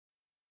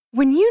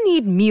When you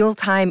need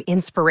mealtime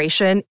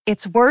inspiration,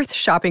 it's worth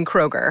shopping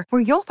Kroger,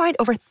 where you'll find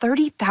over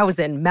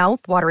 30,000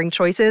 mouth-watering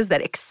choices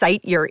that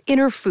excite your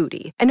inner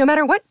foodie. And no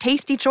matter what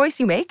tasty choice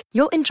you make,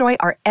 you'll enjoy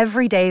our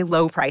everyday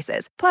low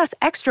prices, plus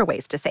extra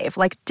ways to save,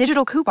 like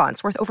digital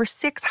coupons worth over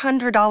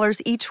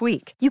 $600 each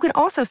week. You can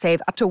also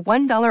save up to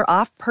 $1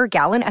 off per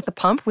gallon at the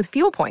pump with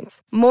fuel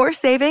points. More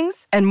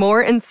savings and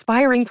more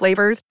inspiring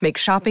flavors make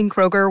shopping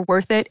Kroger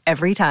worth it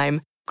every time.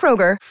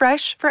 Kroger,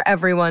 fresh for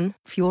everyone.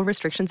 Fuel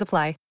restrictions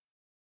apply.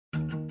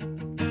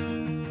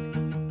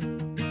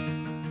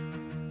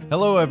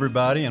 Hello,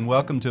 everybody, and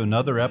welcome to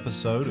another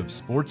episode of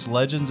Sports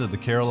Legends of the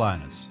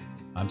Carolinas.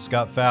 I'm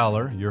Scott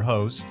Fowler, your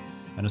host,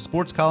 and a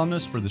sports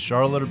columnist for the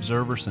Charlotte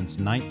Observer since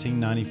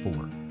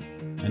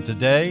 1994. And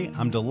today,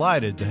 I'm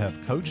delighted to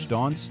have Coach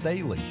Dawn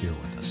Staley here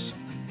with us.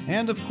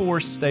 And, of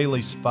course,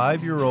 Staley's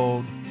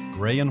 5-year-old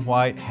gray and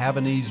white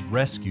Havanese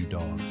rescue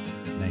dog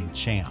named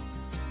Champ,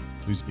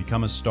 who's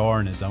become a star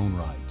in his own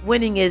right.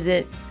 Winning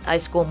isn't, I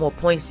score more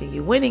points than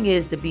you. Winning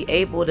is to be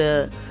able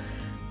to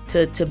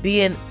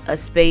be in a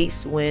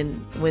space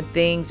when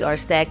things are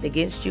stacked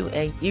against you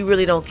and you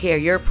really don't care.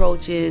 Your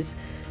approach is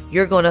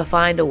you're going to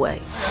find a way.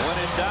 When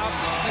in doubt,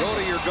 go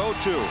to your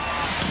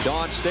go-to,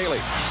 Dawn Staley.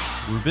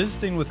 We're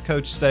visiting with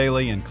Coach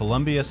Staley in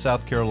Columbia,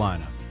 South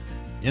Carolina.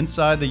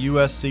 Inside the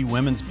USC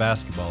women's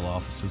basketball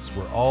offices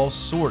where all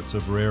sorts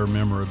of rare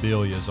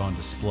memorabilia is on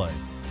display,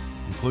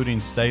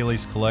 including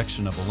Staley's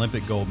collection of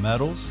Olympic gold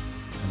medals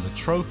and the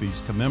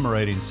trophies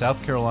commemorating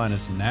South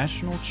Carolina's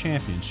national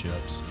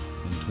championships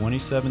in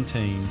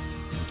 2017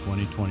 and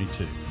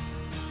 2022.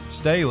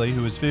 Staley,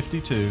 who is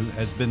 52,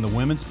 has been the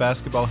women's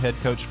basketball head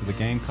coach for the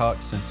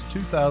Gamecocks since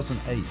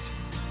 2008,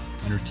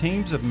 and her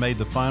teams have made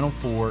the Final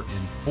Four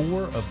in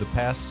 4 of the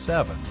past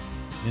 7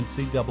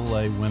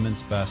 NCAA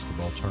women's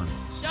basketball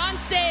tournaments. Dawn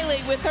Staley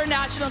with her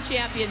national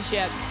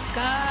championship.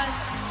 God,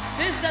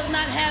 this does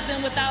not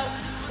happen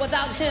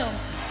without him.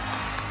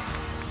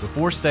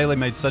 Before Staley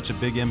made such a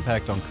big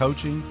impact on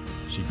coaching,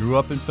 she grew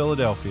up in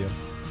Philadelphia,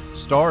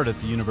 starred at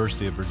the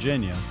University of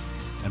Virginia,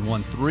 and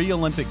won 3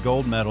 Olympic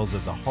gold medals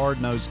as a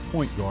hard-nosed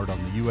point guard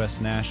on the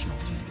U.S. national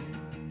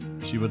team.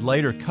 She would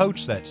later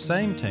coach that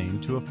same team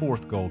to a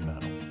 4th gold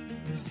medal.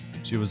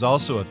 She was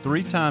also a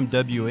 3-time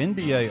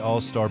WNBA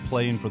All-Star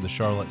playing for the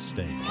Charlotte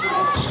Sting.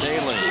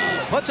 Staley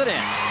puts it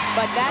in.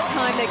 But that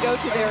time they go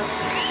to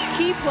their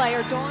key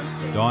player, Dawn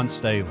Staley. Dawn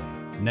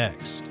Staley,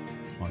 next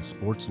on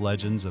Sports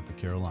Legends of the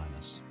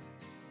Carolinas.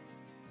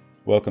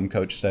 Welcome,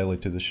 Coach Staley,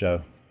 to the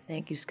show.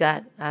 Thank you,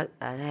 Scott. I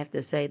have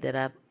to say that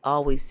I've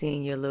always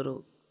seen your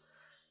little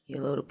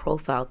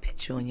profile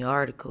picture on your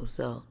article,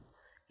 so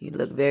you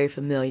look very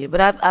familiar.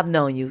 But I've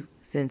known you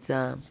since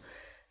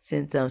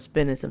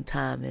spending some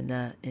time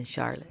in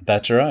Charlotte.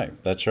 That's right.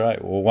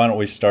 Well, why don't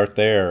we start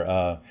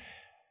there?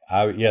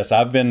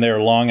 I've been there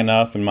long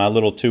enough, and my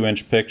little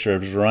 2-inch picture. I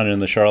was running in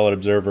the Charlotte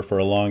Observer for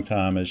a long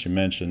time, as you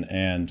mentioned,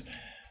 and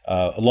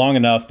long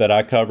enough that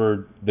I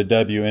covered the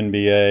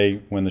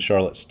WNBA when the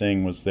Charlotte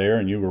Sting was there,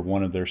 and you were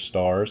one of their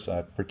stars.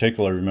 I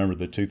particularly remember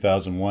the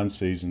 2001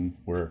 season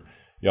where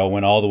y'all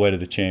went all the way to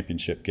the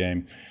championship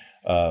game.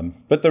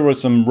 But there was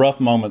some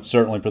rough moments,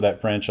 certainly, for that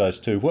franchise,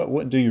 too.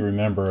 What do you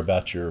remember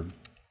about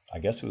I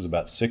guess it was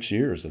about 6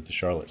 years at the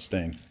Charlotte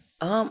Sting?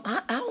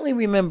 I only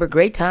remember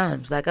great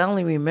times. I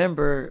only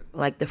remember,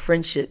 the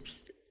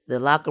friendships, the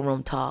locker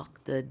room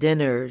talk, the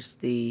dinners,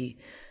 the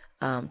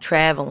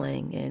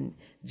traveling, and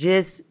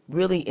just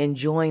really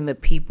enjoying the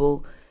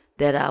people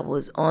that I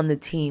was on the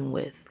team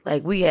with.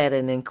 We had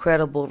an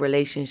incredible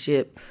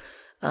relationship.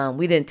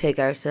 We didn't take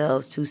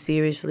ourselves too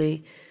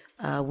seriously.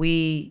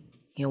 We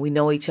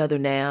know each other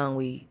now.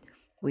 We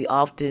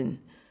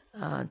often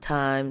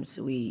times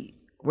we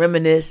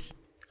reminisce.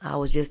 I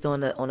was just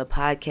on a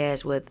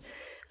podcast with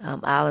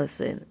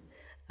Allison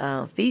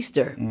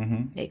Feaster.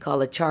 Mm-hmm. They call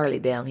her Charlie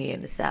down here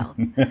in the South.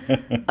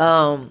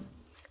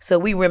 So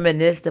we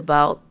reminisced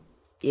about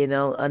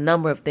a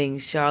number of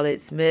things. Charlotte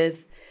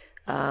Smith,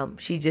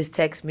 she just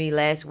texted me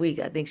last week.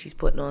 I think she's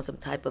putting on some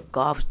type of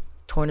golf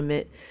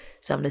tournament,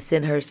 so I'm going to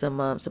send her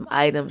some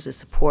items to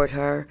support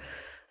her.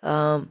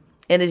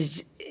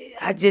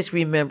 I just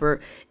remember,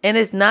 and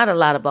it's not a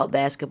lot about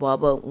basketball,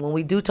 but when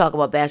we do talk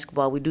about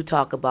basketball, we do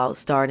talk about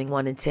starting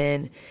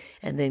 1-10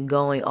 and then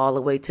going all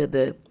the way to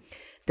the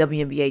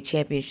WNBA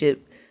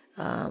championship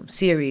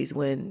series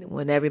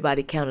when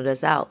everybody counted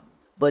us out.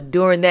 But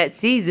during that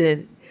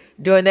season,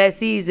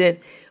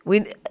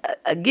 we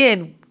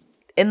again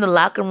in the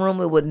locker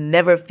room, it would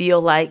never feel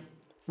like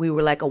we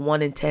were like a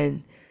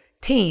 1-10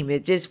 team.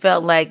 It just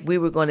felt like we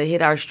were going to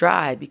hit our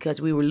stride because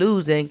we were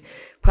losing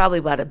probably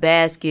by a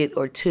basket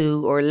or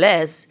 2 or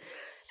less,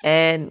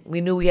 and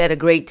we knew we had a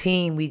great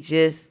team. We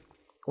just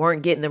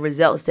weren't getting the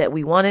results that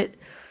we wanted,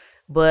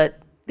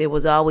 but there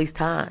was always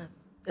time.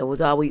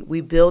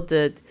 We built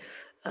a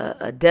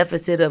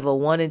deficit of a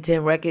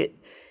 1-10 record.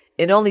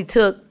 It only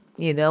took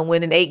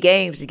winning 8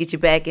 games to get you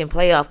back in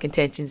playoff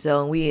contention.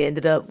 So we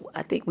ended up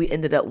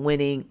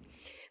winning,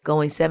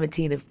 going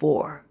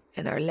 17-4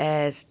 in our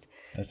last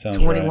That sounds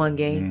 21 right.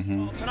 games.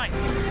 Mm-hmm. Tonight,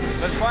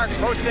 the Sparks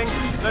hosting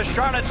the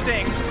Charlotte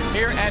Sting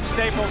here at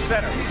Staples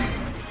Center.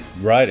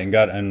 Right,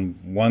 and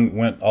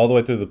went all the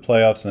way through the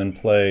playoffs and then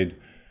played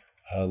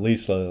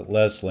Lisa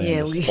Leslie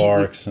and the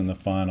Sparks in the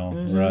final.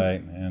 Mm-hmm.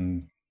 Right,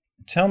 and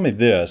tell me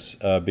this,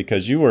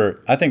 because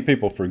I think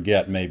people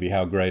forget maybe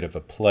how great of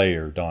a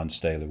player Dawn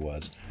Staley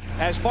was.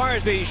 As far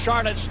as the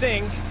Charlotte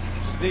Sting,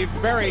 the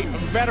very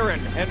veteran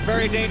and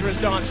very dangerous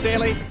Dawn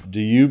Staley. Do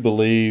you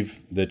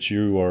believe that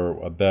you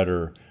are a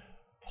better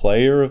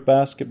player of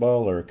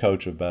basketball or a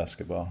coach of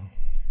basketball?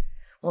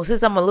 Well,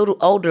 since I'm a little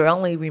older, I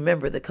only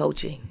remember the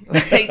coaching.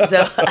 Right?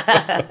 So,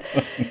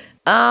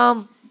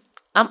 I'm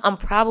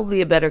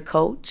probably a better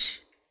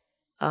coach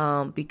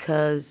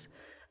because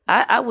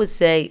I would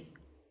say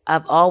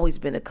I've always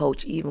been a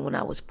coach, even when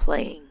I was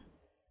playing.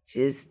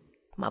 Just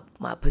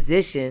my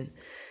position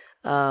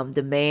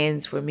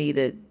demands for me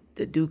to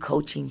do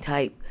coaching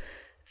type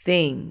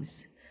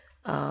things.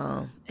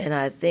 And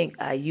I think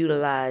I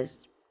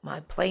utilized my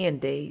playing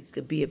days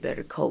to be a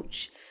better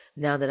coach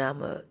now that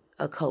I'm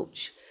a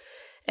coach.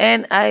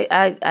 And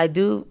I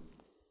do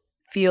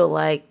feel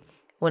like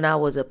when I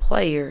was a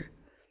player,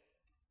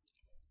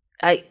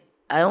 I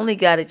only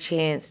got a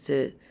chance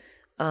to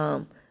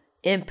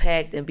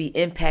impact and be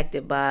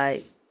impacted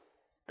by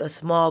a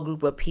small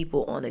group of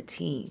people on a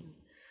team.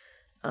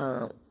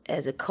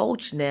 As a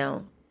coach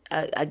now,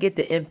 I get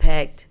to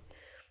impact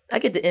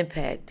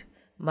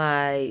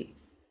my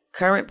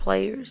current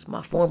players,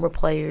 my former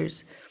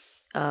players,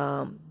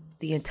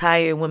 the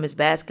entire women's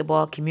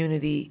basketball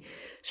community.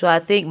 So I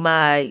think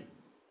my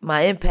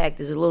impact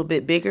is a little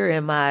bit bigger,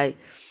 and my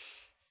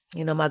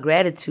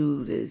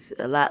gratitude is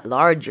a lot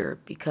larger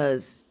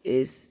because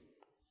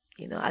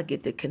I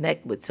get to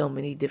connect with so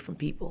many different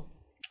people.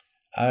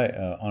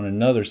 On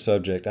another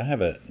subject, I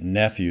have a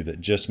nephew that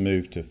just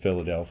moved to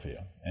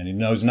Philadelphia, and he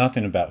knows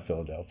nothing about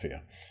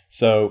Philadelphia.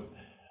 So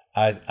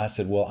I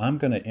said, well, I'm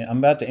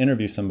about to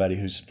interview somebody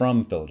who's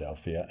from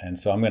Philadelphia, and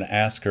so I'm going to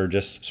ask her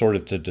just sort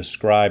of to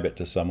describe it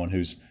to someone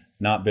who's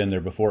not been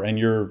there before.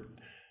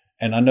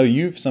 And I know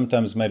you've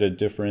sometimes made a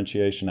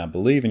differentiation, I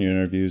believe, in your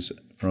interviews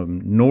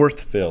from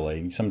North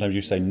Philly. Sometimes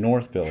you say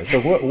North Philly. So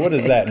what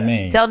does that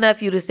mean? Tell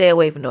nephew to stay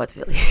away from North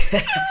Philly.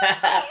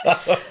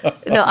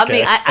 No,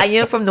 okay. I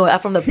mean, I'm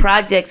from the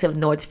projects of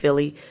North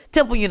Philly.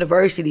 Temple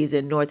University is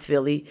in North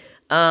Philly.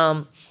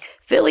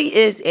 Philly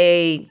is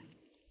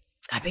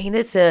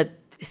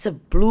it's a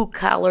blue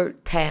collar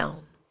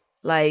town.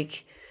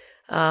 Like,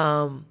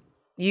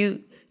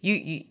 you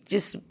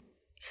just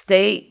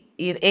stay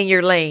in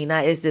your lane.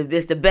 It's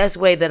the best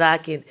way that I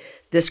can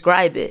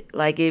describe it.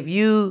 Like if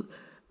you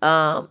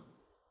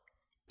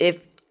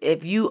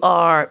if you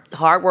are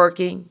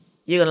hardworking,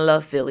 you're gonna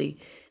love Philly.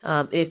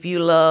 If you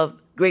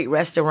love great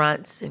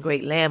restaurants and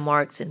great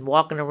landmarks and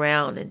walking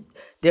around and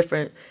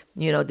different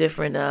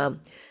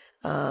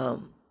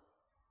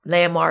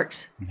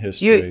landmarks,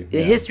 history.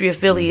 The history of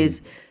Philly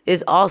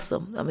is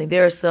awesome. I mean,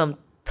 there are some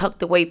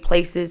tucked away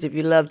places. If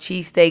you love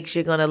cheesesteaks,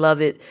 you're gonna love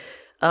it.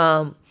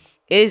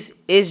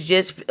 It's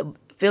just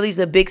Philly's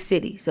a big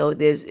city, so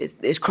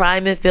there's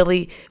crime in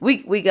Philly.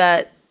 We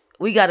got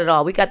it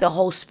all. We got the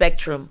whole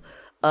spectrum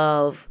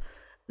of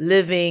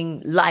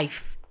living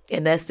life,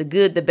 and that's the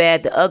good, the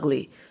bad, the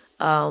ugly.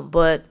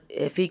 But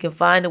if he can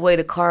find a way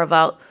to carve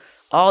out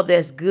all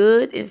that's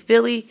good in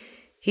Philly,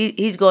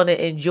 he's going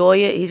to enjoy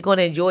it. He's going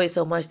to enjoy it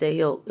so much that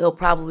he'll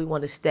probably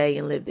want to stay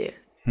and live there.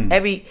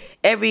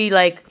 Every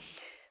like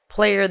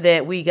player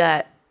that we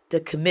got to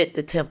commit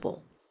to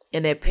Temple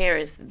and their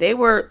parents, they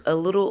were a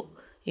little,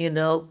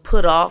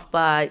 put off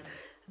by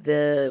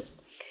the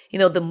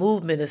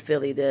movement of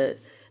Philly. It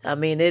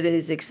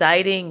is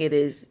exciting. It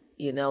is,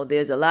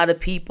 there's a lot of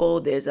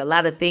people. There's a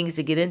lot of things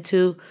to get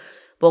into.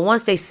 But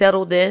once they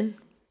settled in,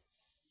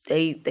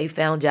 they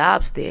found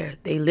jobs there.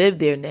 They live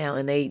there now,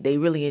 and they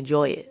really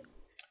enjoy it.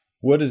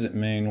 What does it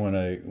mean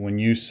when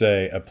you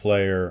say a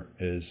player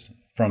is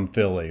from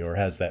Philly or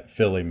has that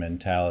Philly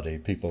mentality?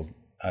 People,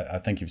 I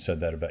think you've said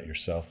that about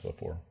yourself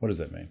before. What does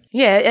that mean?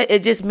 Yeah,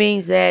 it just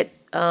means that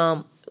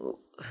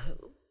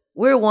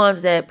we're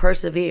ones that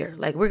persevere.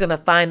 Like, we're going to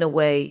find a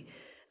way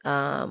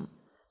to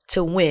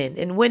win.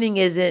 And winning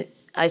isn't,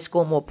 I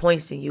score more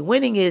points than you.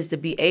 Winning is to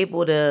be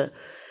able to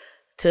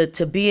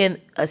be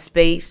in a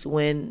space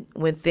when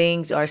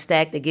things are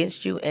stacked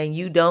against you and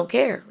you don't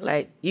care.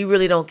 Like, you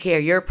really don't care.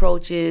 Your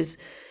approach is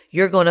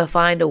you're going to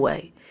find a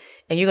way.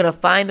 And you're going to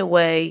find a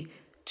way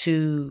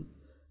to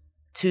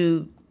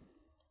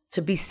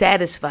be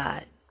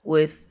satisfied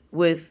with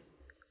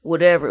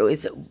whatever.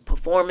 It's a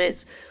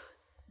performance.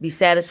 Be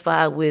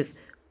satisfied with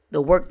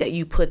the work that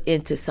you put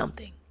into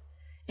something.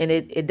 And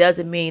it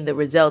doesn't mean the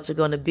results are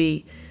going to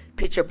be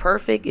picture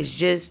perfect. It's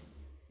just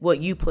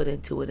what you put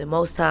into it. And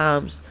most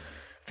times,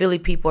 Philly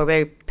people are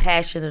very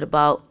passionate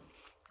about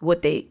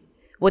what they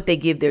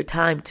give their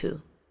time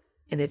to.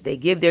 And if they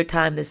give their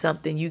time to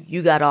something,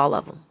 you got all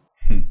of them.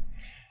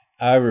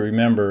 I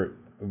remember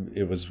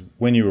it was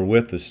when you were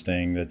with the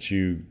Sting that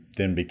you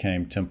then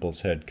became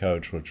Temple's head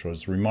coach, which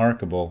was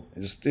remarkable.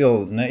 It's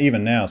still,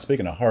 even now,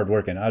 speaking of hard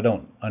working, I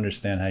don't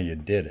understand how you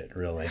did it,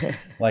 really.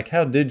 Like,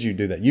 how did you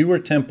do that? You were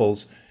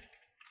Temple's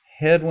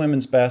head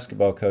women's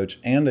basketball coach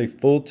and a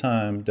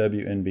full-time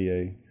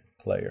WNBA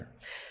player.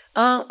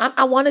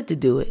 I wanted to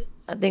do it.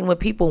 I think when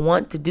people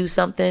want to do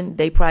something,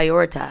 they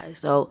prioritize.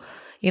 So,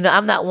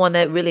 I'm not one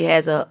that really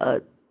has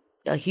a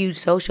huge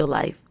social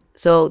life.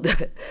 So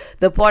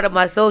the part of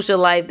my social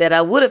life that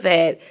I would have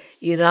had,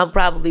 I'm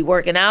probably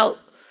working out.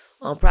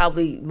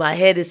 My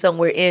head is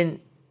somewhere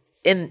in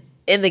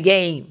the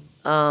game.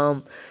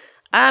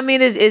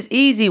 It's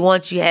easy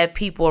once you have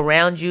people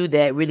around you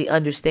that really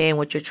understand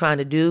what you're trying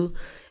to do.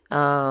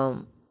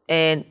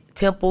 And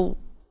Temple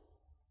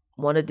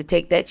wanted to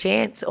take that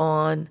chance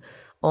on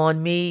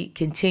me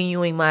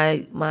continuing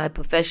my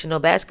professional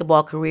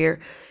basketball career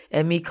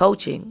and me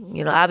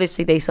coaching.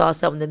 Obviously they saw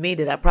something in me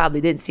that I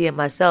probably didn't see in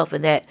myself,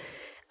 and that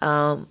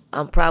I'm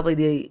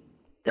probably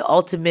the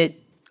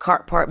ultimate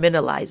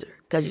compartmentalizer,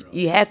 because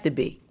you have to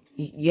be.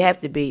 You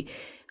have to be.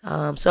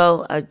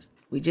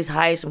 We just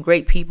hired some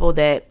great people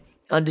that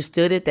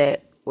understood it,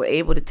 that were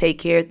able to take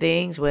care of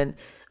things when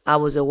I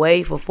was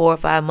away for 4 or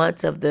 5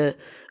 months of the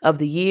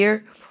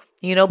year.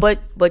 But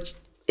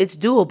it's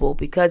doable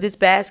because it's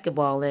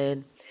basketball,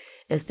 and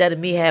instead of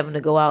me having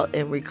to go out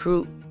and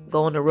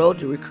go on the road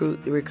to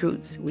recruit the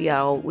recruits, we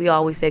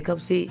always say, come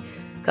see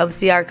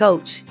our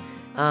coach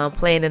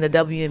playing in the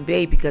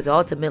WNBA, because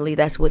ultimately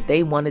that's what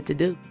they wanted to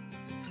do.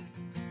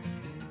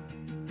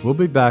 We'll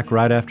be back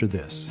right after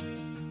this.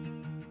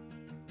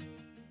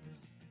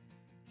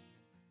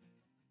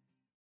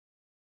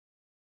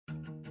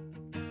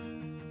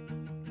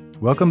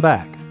 Welcome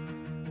back.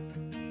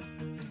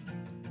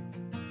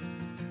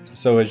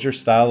 So has your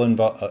style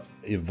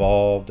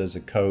evolved as a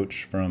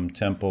coach from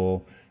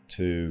Temple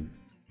to,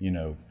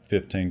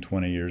 15,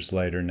 20 years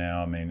later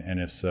now? And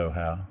if so,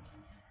 how?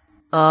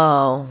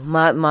 Oh,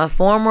 my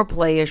former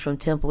players from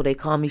Temple, they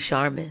call me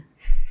Charmin.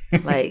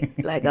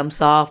 Like I'm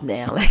soft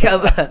now.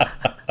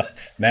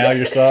 Now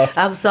you're soft?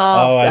 I'm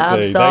soft. Oh, I see.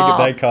 I'm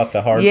soft. They caught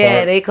the hard part?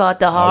 Yeah, they caught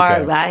the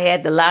hard. Okay. I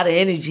had a lot of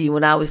energy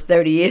when I was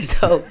 30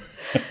 years old.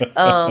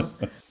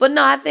 But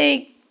no, I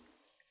think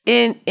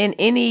in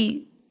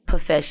any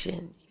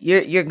profession,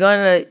 you're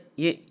gonna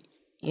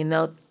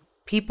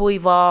people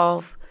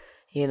evolve.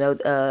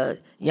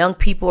 Young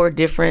people are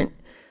different.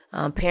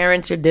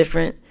 Parents are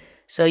different.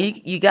 So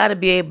you got to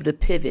be able to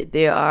pivot.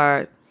 There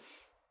are,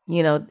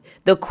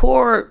 the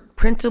core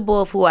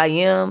principle of who I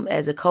am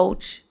as a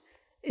coach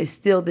is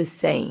still the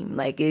same.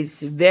 Like,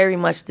 it's very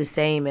much the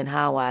same in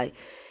how I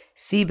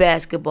see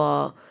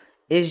basketball.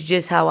 It's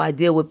just how I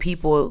deal with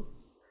people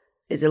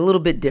is a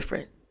little bit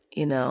different.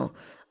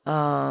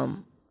 I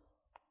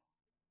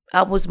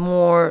was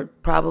more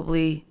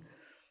probably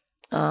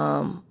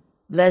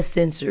less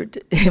censored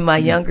in my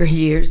younger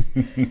years.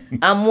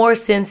 I'm more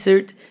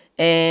censored,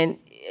 and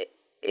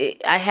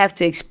I have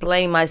to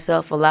explain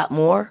myself a lot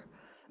more.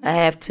 I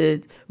have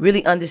to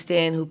really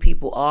understand who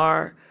people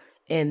are,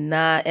 and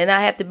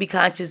I have to be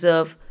conscious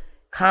of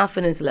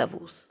confidence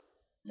levels,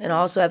 and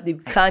also have to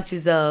be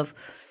conscious of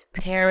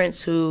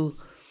parents who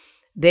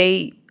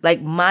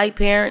like my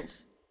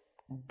parents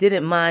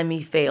didn't mind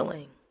me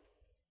failing,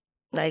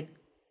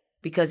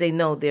 because they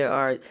know there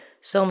are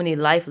so many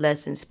life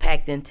lessons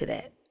packed into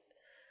that.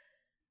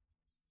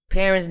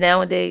 Parents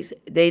nowadays,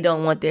 they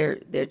don't want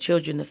their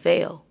children to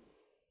fail.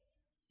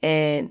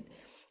 And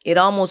it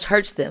almost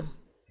hurts them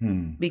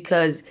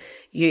because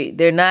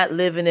they're not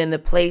living in a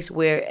place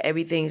where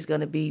everything's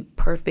going to be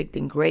perfect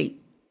and great.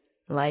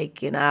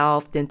 And I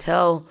often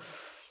tell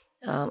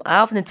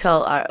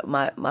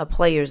my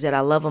players that I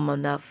love them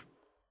enough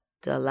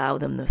to allow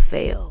them to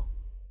fail.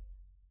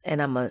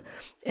 And I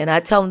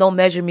tell them, don't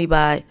measure me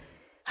by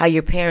how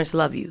your parents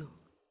love you,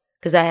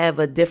 because I have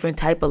a different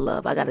type of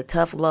love. I got a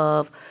tough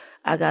love.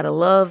 I got a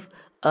love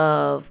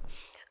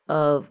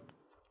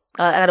I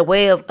got a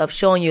way of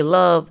showing you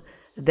love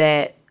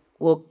that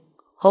will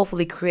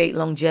hopefully create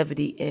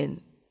longevity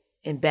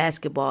in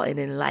basketball and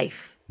in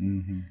life.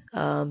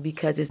 Mm-hmm.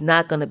 Because it's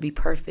not going to be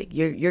perfect.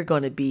 You're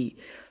going to be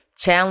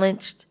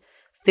challenged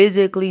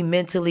physically,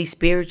 mentally,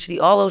 spiritually,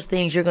 all those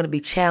things. You're going to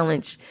be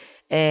challenged,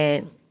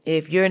 and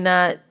if you're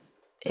not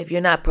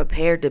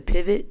prepared to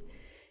pivot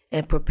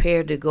and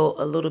prepared to go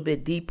a little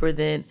bit deeper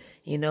than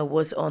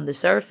what's on the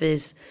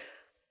surface,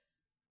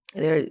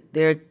 it's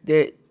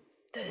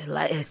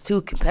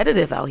too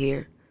competitive out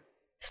here.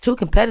 It's too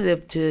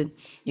competitive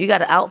you got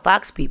to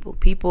outfox people.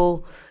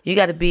 You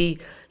got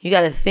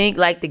to think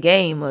like the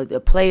game, a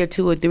player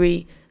 2 or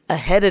 3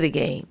 ahead of the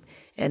game.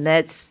 And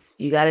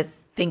you got to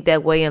think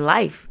that way in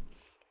life.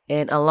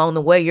 And along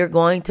the way, you're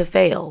going to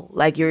fail.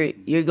 Like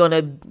you're going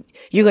to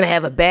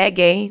have a bad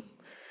game.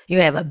 You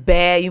might have a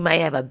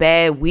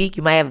bad week.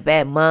 You might have a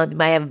bad month. You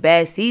might have a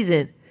bad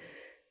season.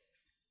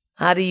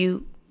 How do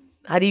you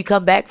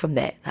come back from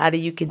that? How do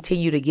you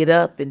continue to get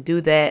up and do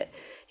that?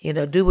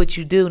 Do what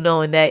you do,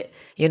 knowing that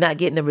you're not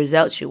getting the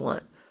results you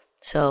want.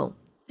 So,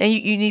 and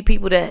you need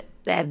people that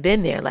have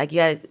been there. Like,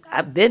 yeah,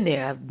 I've been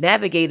there. I've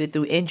navigated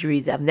through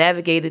injuries. I've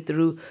navigated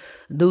through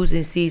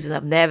losing seasons.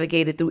 I've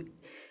navigated through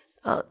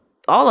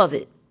all of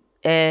it.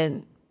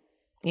 And,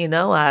 you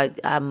know,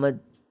 I'm a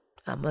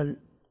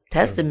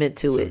testament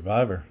to it.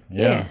 Survivor.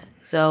 Yeah.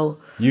 So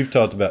you've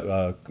talked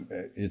about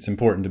it's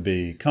important to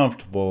be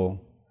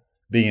comfortable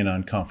being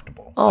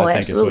uncomfortable. Oh, I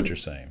think absolutely. is what you're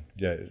saying.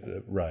 Yeah,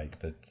 right.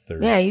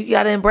 Yeah, you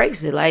got to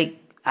embrace it. Like,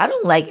 I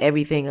don't like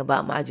everything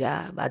about my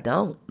job. I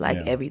don't like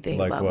everything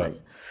like about what?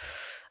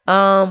 my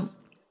job.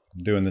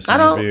 Doing this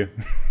interview.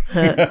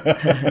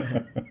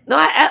 No,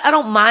 I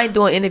don't mind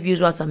doing interviews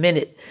once I'm in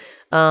it,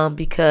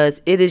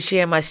 because it is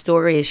sharing my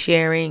story. It's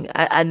sharing.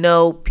 I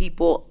know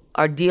people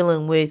are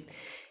dealing with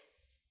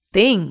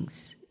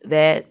things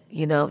that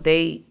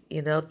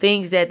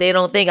things that they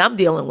don't think I'm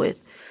dealing with.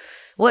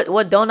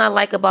 What don't I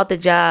like about the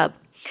job?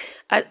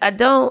 I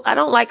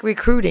don't like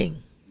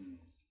recruiting,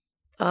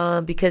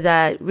 because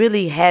I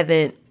really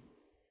haven't.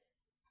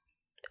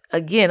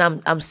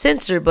 Again, I'm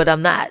censored, but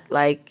I'm not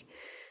like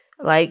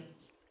I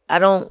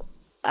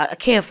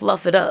can't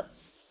fluff it up.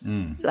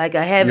 Like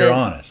I haven't. You're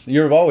honest.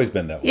 You've always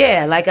been that way.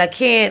 Yeah, like I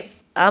can't.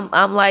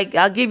 I'm like,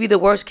 I'll give you the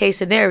worst case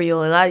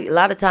scenario, and a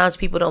lot of times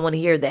people don't want to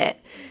hear that.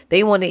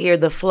 They want to hear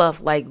the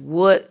fluff. Like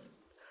what?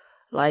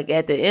 Like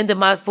at the end of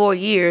my 4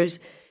 years,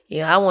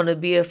 I want to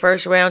be a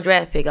first round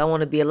draft pick. I want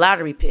to be a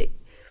lottery pick.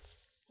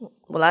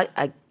 Well,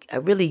 I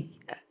really,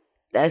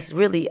 that's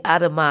really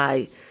out of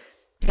my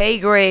pay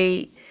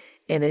grade,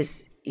 and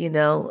it's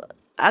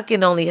I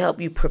can only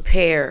help you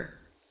prepare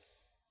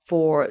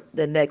for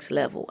the next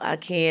level. I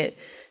can't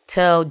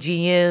tell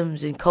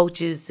GMs and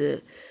coaches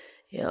to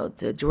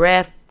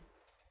draft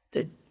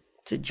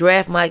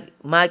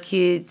my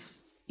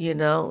kids,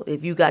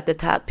 if you got the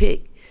top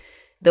pick.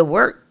 The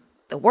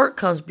work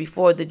comes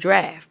before the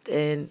draft.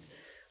 And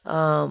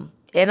a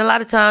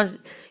lot of times,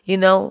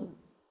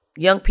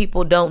 young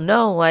people don't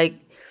know, like,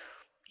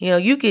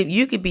 you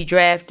could be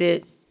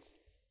drafted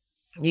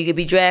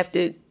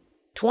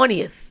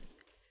 20th.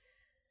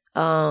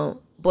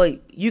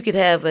 But you could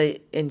have an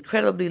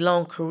incredibly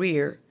long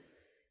career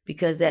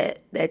because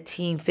that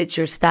team fits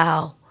your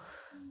style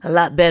a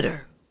lot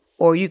better.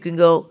 Or you can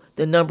go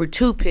the number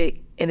 2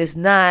 pick and it's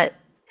not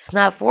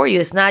for you.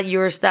 It's not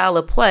your style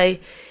of play,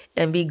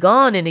 and be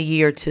gone in a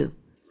year or two.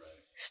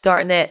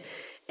 Starting that,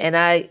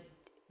 and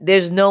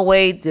there's no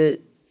way to,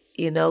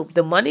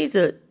 the money's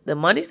a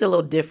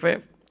little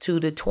different to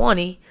the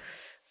 20,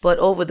 but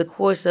over the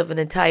course of an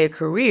entire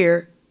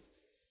career,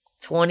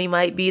 20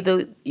 might be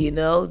the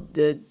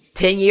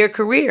 10-year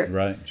career.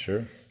 Right, sure.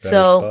 Better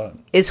so spot.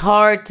 It's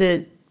hard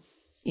to,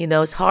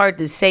 it's hard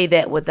to say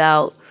that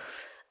without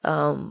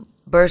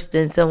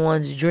bursting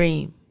someone's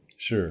dream.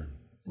 Sure.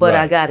 But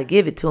right. I got to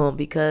give it to them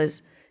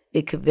because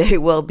it could very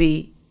well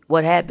be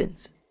what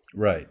happens.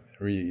 Right.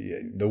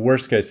 The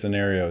worst case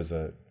scenario is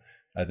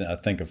I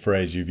think a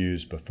phrase you've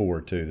used before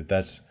too,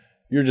 that's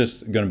you're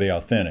just going to be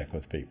authentic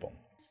with people.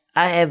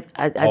 I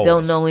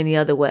don't know any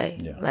other way.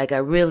 Yeah. Like I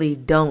really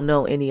don't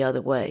know any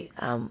other way.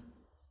 I'm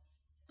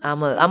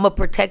a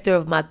protector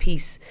of my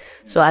peace.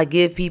 So I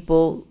give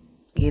people,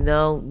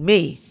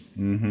 me.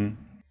 Mm-hmm.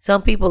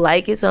 Some people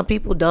like it, some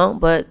people don't.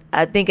 But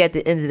I think at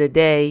the end of the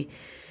day,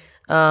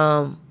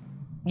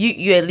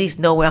 you at least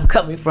know where I'm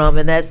coming from,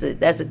 and that's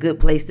a good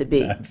place to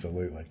be.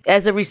 Absolutely.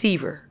 As a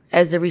receiver.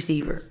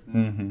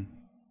 Mm-hmm.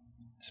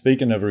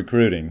 Speaking of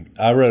recruiting,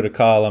 I wrote a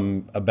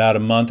column about a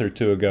month or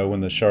two ago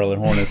when the Charlotte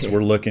Hornets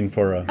were looking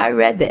for a... I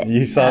read that.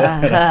 You saw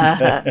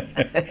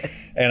that?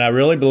 And I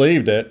really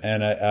believed it.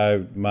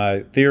 And my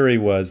theory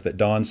was that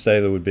Dawn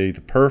Staley would be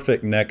the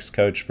perfect next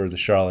coach for the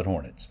Charlotte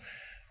Hornets.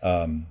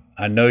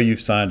 I know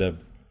you've signed an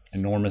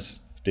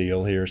enormous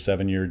deal here,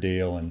 7-year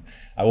deal, and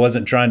I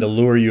wasn't trying to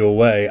lure you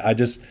away. I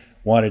just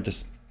wanted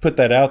to put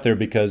that out there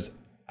because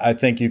I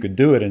think you could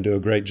do it and do a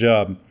great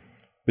job.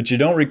 But you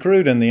don't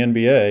recruit in the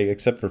NBA,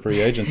 except for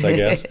free agents, I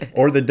guess,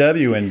 or the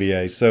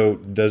WNBA. So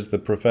does the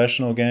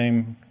professional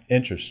game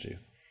interest you?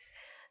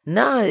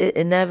 No,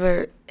 it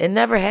never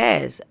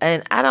has.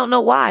 And I don't know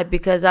why,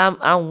 because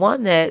I'm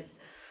one that,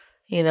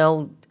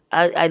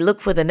 I look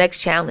for the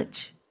next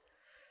challenge.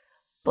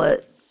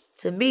 But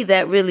to me,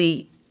 that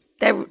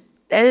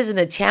isn't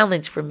a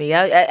challenge for me.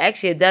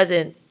 Actually, it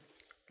doesn't,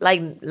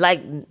 like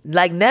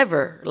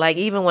never. Like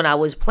even when I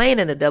was playing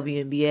in the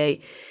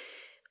WNBA,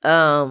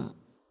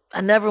 I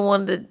never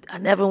wanted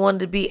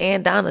to be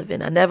Ann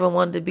Donovan. I never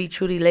wanted to be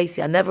Trudy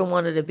Lacey. I never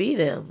wanted to be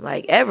them,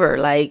 like ever.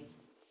 Like,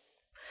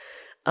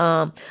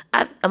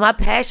 my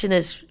passion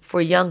is for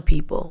young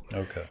people.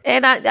 Okay.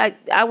 And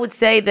I would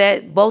say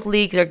that both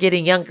leagues are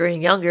getting younger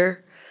and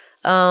younger,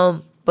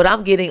 but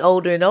I'm getting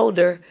older and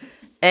older,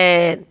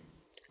 and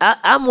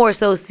I more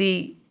so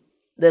see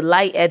the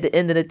light at the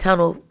end of the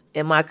tunnel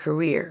in my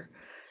career,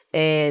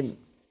 and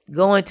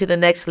going to the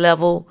next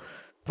level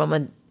from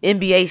an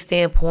NBA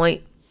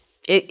standpoint.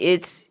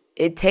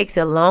 It takes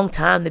a long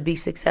time to be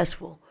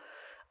successful.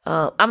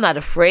 I'm not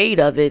afraid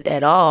of it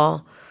at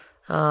all.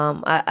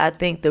 I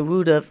think the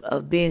root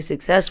of being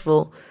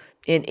successful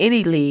in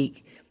any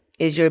league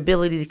is your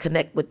ability to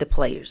connect with the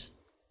players.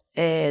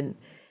 And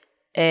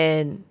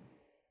And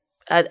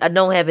I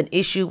don't have an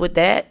issue with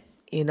that.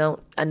 You know,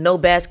 I know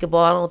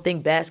basketball. I don't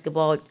think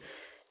basketball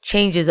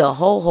changes a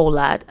whole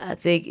lot. I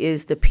think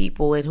it's the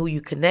people and who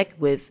you connect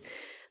with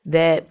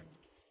that,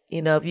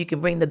 you know, if you can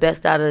bring the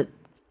best out of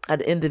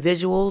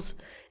individuals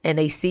and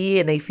they see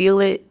it and they feel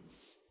it,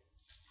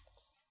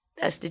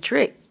 that's the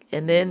trick.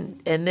 And then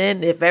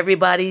if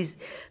everybody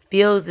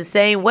feels the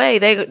same way,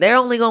 they're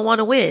only gonna want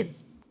to win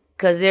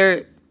because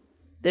they're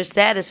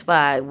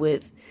satisfied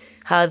with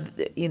how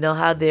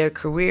their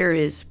career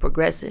is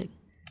progressing.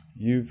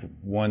 You've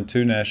won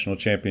 2 national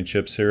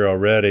championships here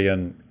already,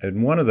 and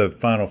in one of the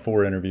Final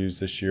Four interviews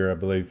this year, I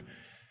believe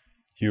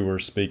you were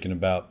speaking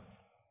about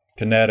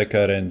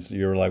Connecticut, and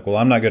you were like, well,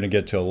 I'm not going to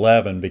get to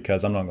 11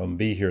 because I'm not going to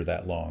be here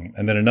that long.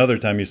 And then another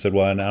time you said,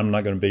 well, I'm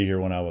not going to be here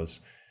when I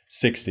was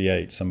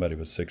 68. Somebody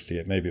was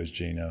 68. Maybe it was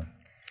Gino.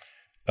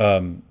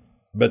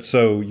 But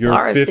so you're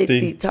Tara's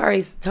 50.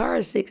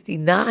 Tara's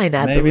 69,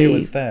 I believe. Maybe it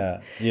was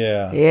that.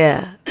 Yeah.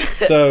 Yeah.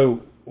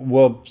 So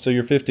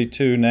you're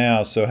 52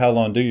 now. So how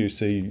long do you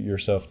see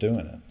yourself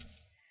doing it?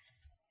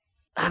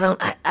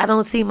 I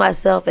don't see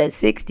myself at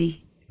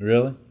 60.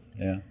 Really?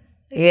 Yeah.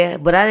 Yeah,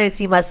 but I didn't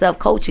see myself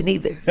coaching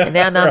either. And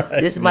now Right,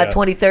 this is my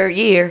 23rd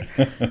year.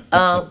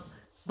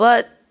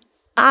 But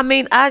I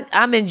mean,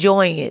 I'm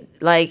enjoying it.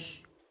 Like,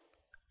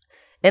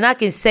 and I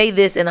can say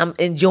this and I'm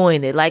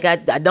enjoying it. Like I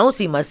don't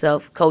see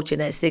myself coaching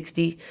at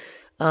 60.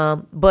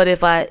 But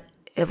if I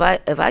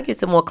get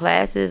some more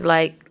classes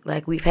like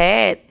we've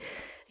had,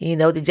 you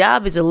know, the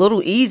job is a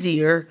little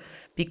easier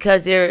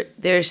because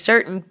there's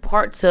certain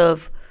parts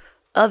of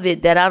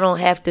it that I don't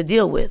have to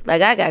deal with.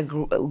 Like I got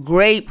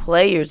great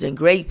players and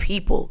great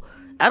people.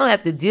 I don't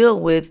have to deal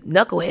with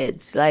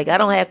knuckleheads. Like I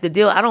don't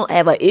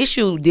have an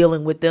issue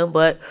dealing with them.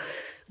 But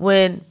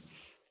when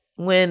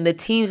the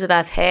teams that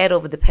I've had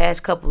over the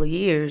past couple of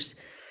years,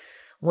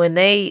 when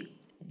they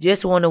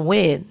just want to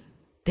win,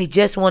 they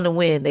just want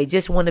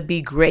to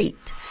be great.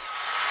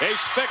 A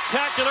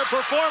spectacular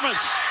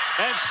performance,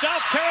 and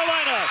South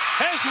Carolina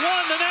has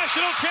won the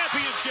national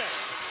championship.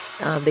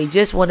 They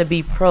just want to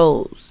be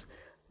pros.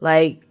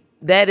 Like,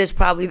 that is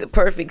probably the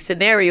perfect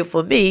scenario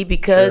for me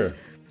because Sure.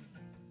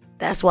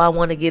 That's why I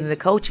want to get into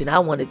coaching. I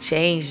want to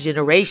change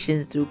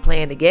generations through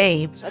playing the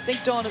game. I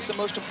think Dawn is the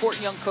most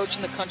important young coach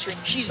in the country.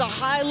 She's a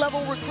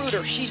high-level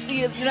recruiter. She's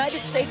the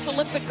United States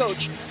Olympic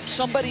coach,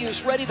 somebody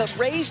who's ready to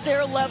raise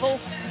their level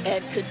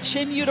and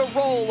continue to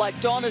roll like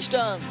Dawn has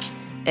done.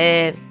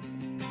 And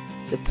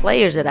the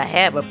players that I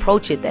have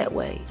approach it that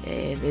way,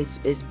 and it's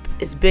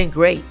been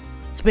great.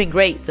 It's been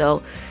great.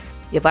 So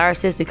if our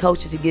assistant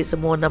coaches to get some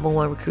more number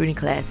 1 recruiting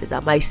classes, I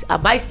might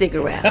stick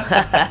around.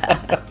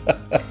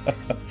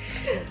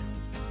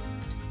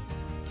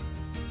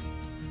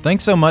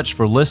 Thanks so much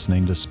for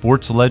listening to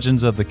Sports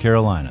Legends of the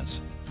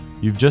Carolinas.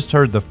 You've just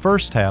heard the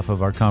first half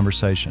of our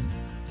conversation,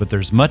 but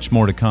there's much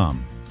more to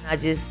come. I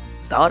just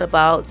thought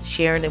about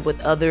sharing it with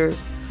other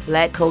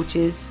black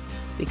coaches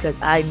because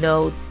I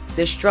know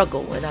their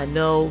struggle and I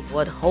know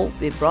what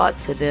hope it brought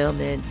to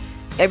them, and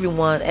every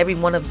one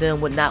of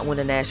them would not win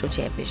a national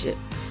championship.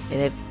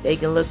 And if they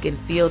can look and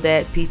feel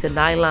that piece of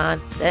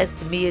nylon, that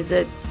to me is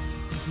a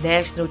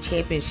national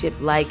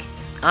championship-like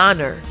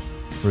honor.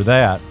 For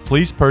that,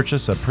 please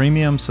purchase a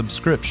premium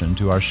subscription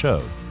to our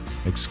show,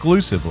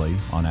 exclusively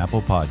on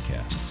Apple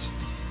Podcasts.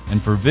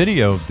 And for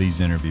video of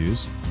these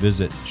interviews,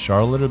 visit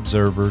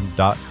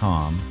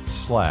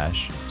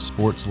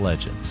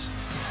charlotteobserver.com/sportslegends.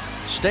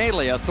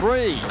 Staley, a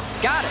 3.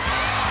 Got it.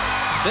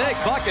 Big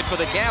bucket for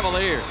the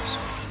Cavaliers.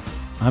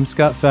 I'm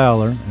Scott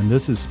Fowler, and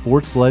this is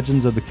Sports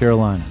Legends of the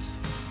Carolinas.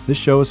 This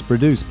show is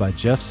produced by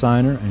Jeff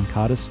Seiner and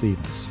Kata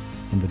Stevens,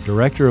 and the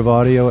director of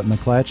audio at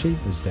McClatchy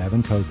is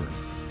Davin Coburn.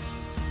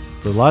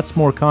 For lots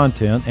more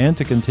content and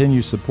to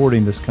continue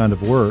supporting this kind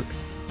of work,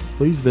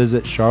 please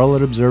visit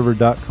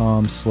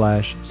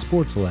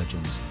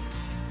charlotteobserver.com/sportslegends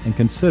and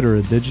consider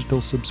a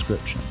digital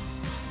subscription.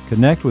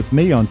 Connect with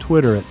me on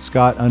Twitter at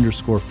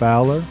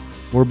Scott_Fowler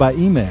or by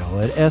email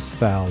at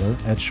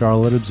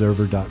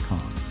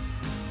sfowler@charlotteobserver.com.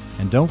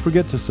 And don't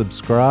forget to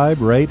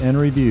subscribe, rate, and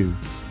review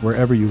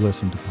wherever you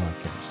listen to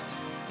podcasts.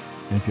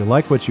 And if you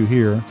like what you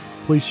hear,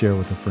 please share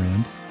with a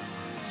friend.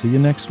 See you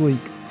next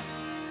week.